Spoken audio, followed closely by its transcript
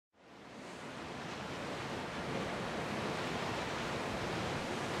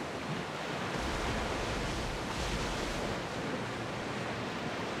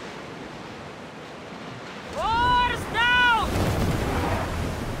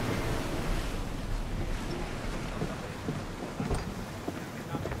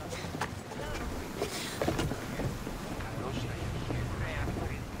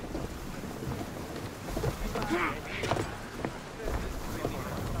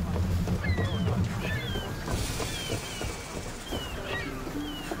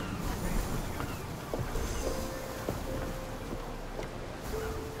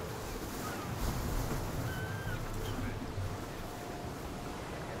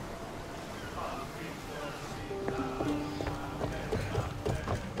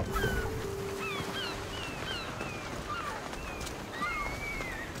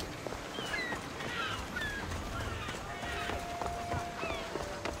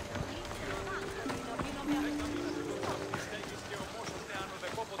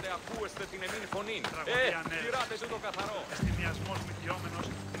την εμήν φωνή. Τραγωδία, ναι. Κυράτε σου το καθαρό. Εστιμιασμός μοιχειόμενος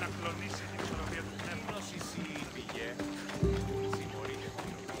να κλονίσει την ισορροπία του πνεύματος. Εσύ πήγε. Συγχωρείτε.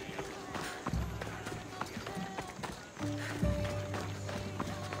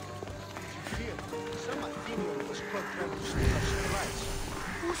 Some Athenian was caught trying to steal our supplies.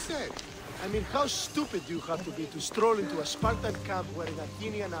 Who said? I mean, how stupid do you have to be to stroll into a Spartan camp wearing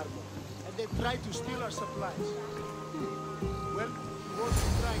Athenian armor and then try to steal our supplies? Well, you won't be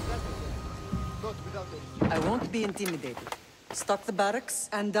trying that again. Not without a I won't be intimidated. Stock the barracks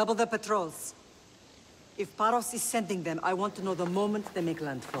and double the patrols. If Paros is sending them, I want to know the moment they make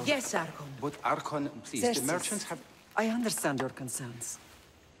landfall. Yes, Archon. But Archon, please, the merchants have... I understand your concerns.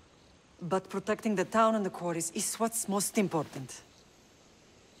 But protecting the town and the quarries is what's most important.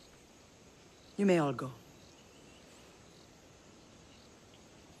 You may all go.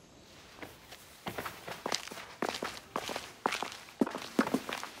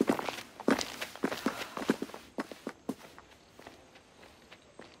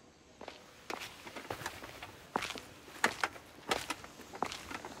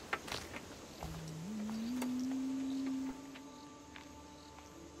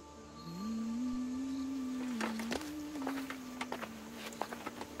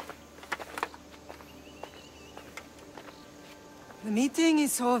 The meeting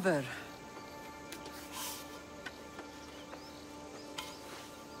is over.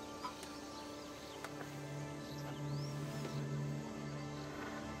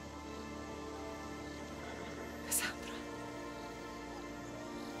 Cassandra.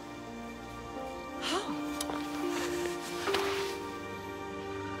 How?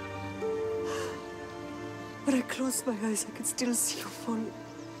 When I closed my eyes, I could still see you fall.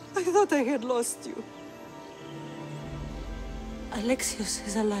 I thought I had lost you. Alexios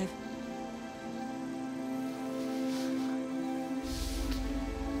is alive.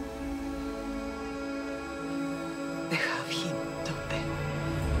 They have him, don't they?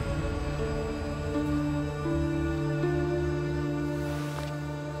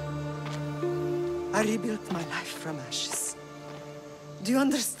 I rebuilt my life from ashes. Do you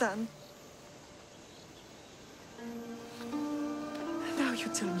understand? Now you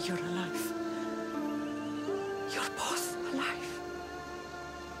tell me you're alive. You're both alive.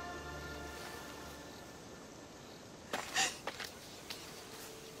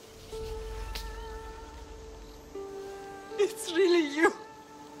 It's really you.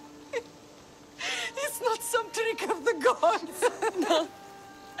 It's not some trick of the gods. No,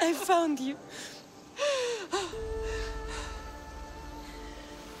 I found you.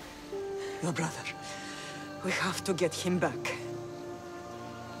 Your brother. We have to get him back.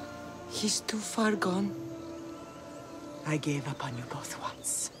 He's too far gone. I gave up on you both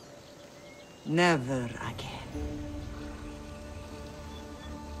once. Never again.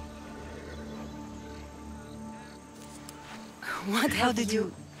 How did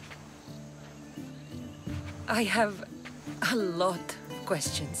you... I have a lot of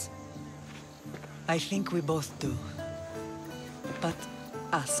questions. I think we both do. But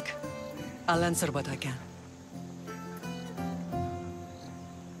ask. I'll answer what I can.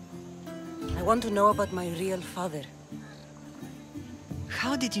 I want to know about my real father.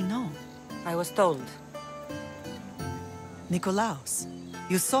 How did you know? I was told. Nikolaos.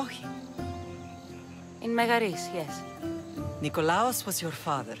 You saw him. In Megaris, yes. Nikolaos was your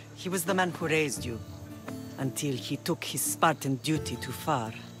father. He was the man who raised you. Until he took his Spartan duty too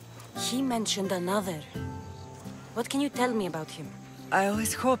far. He mentioned another. What can you tell me about him? I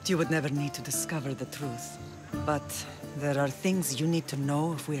always hoped you would never need to discover the truth. But there are things you need to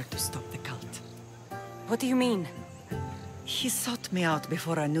know if we are to stop the cult. What do you mean? He sought me out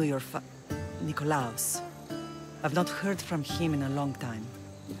before I knew your Nikolaos. I've not heard from him in a long time.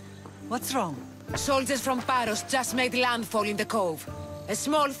 What's wrong? Soldiers from Paros just made landfall in the cove. A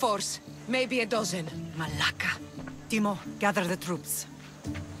small force, maybe a dozen. Malaka. Timo, gather the troops.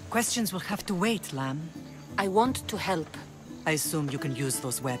 Questions will have to wait, Lamb. I want to help. I assume you can use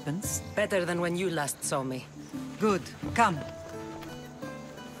those weapons? Better than when you last saw me. Good. Come.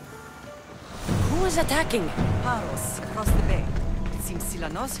 Who is attacking? Paros, across the bay. It seems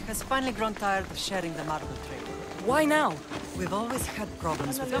Silanos has finally grown tired of sharing the marble trade. Why now? We've always had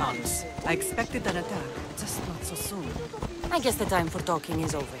problems with monks. I expected an attack, just not so soon. I guess the time for talking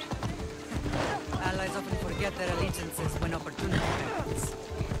is over. Allies often forget their allegiances when opportunity happens.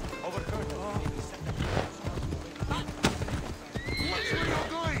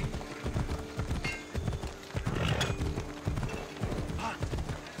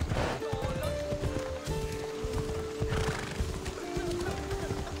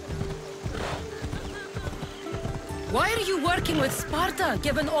 Why are you working with Sparta,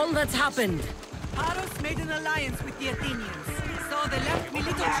 given all that's happened? Paros made an alliance with the Athenians, so they left me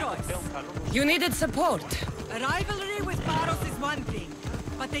little choice. You needed support. A rivalry with Paros is one thing,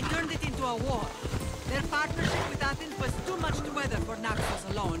 but they turned it into a war. Their partnership with Athens was too much to weather for Naxos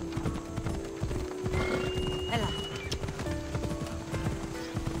alone. Ella.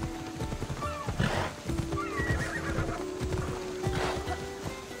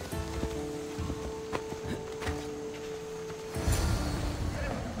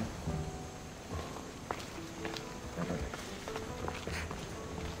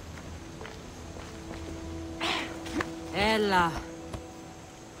 Ella.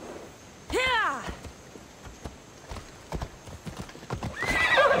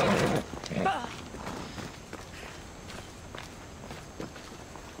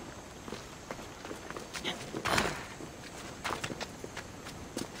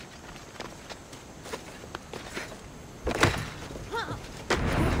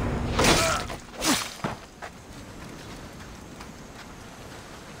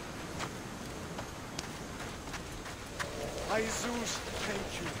 My Zeus, thank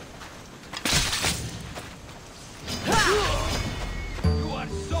you. You are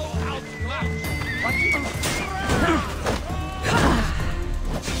so outclassed!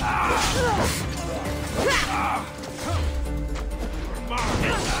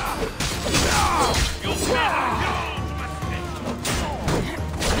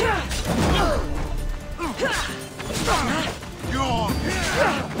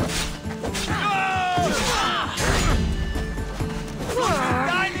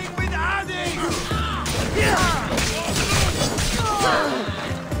 Dining with Adi!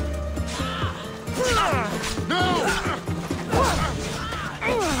 No!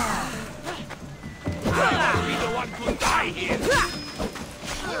 I'll be the one to die here!